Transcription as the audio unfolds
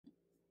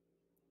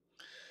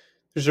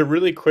There's a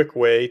really quick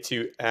way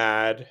to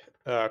add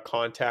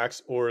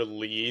contacts or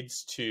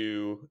leads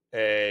to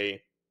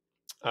a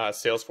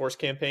Salesforce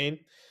campaign.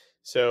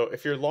 So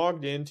if you're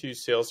logged into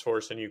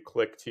Salesforce and you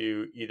click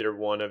to either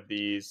one of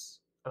these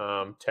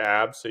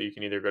tabs, so you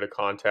can either go to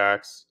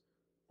contacts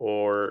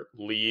or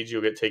leads,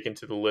 you'll get taken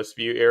to the list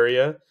view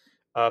area.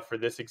 For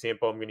this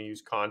example, I'm going to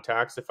use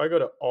contacts. If I go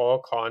to all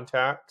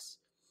contacts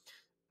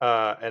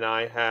and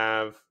I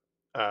have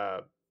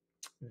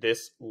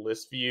this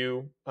list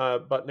view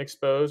button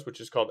exposed,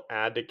 which is called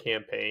add to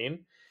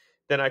campaign,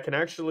 then I can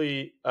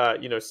actually,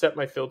 set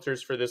my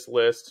filters for this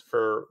list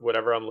for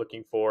whatever I'm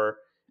looking for.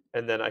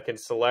 And then I can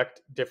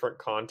select different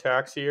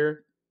contacts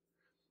here,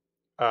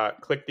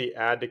 click the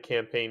add to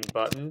campaign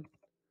button.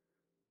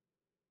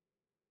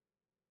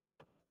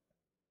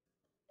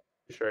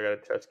 Be sure I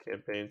got a test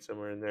campaign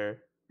somewhere in there.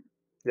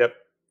 Yep.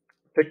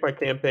 Pick my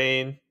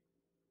campaign.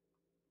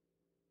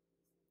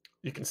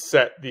 You can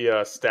set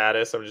the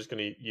status. I'm just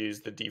going to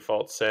use the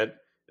default sent,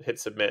 hit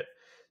submit.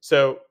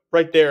 So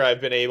right there,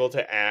 I've been able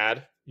to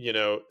add,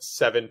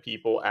 7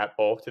 people at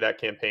bulk to that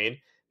campaign.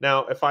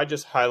 Now, if I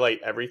just highlight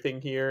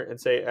everything here and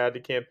say add to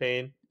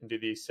campaign and do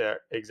the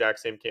exact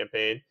same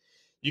campaign,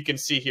 you can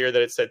see here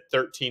that it said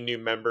 13 new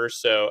members.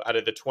 So out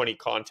of the 20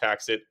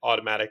 contacts, it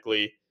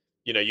automatically,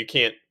 you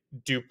can't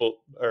duplicate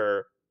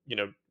or,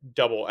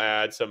 double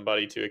add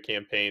somebody to a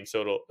campaign.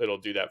 So it'll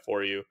do that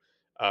for you,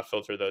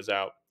 filter those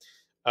out.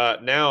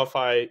 Now, if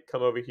I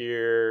come over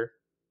here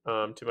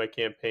to my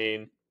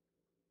campaign,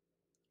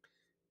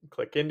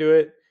 click into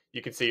it,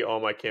 you can see all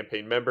my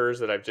campaign members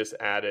that I've just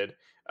added.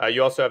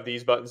 You also have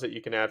these buttons that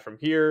you can add from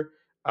here.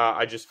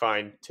 I just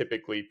find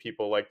typically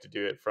people like to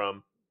do it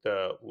from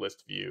the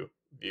list view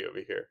over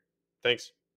here. Thanks.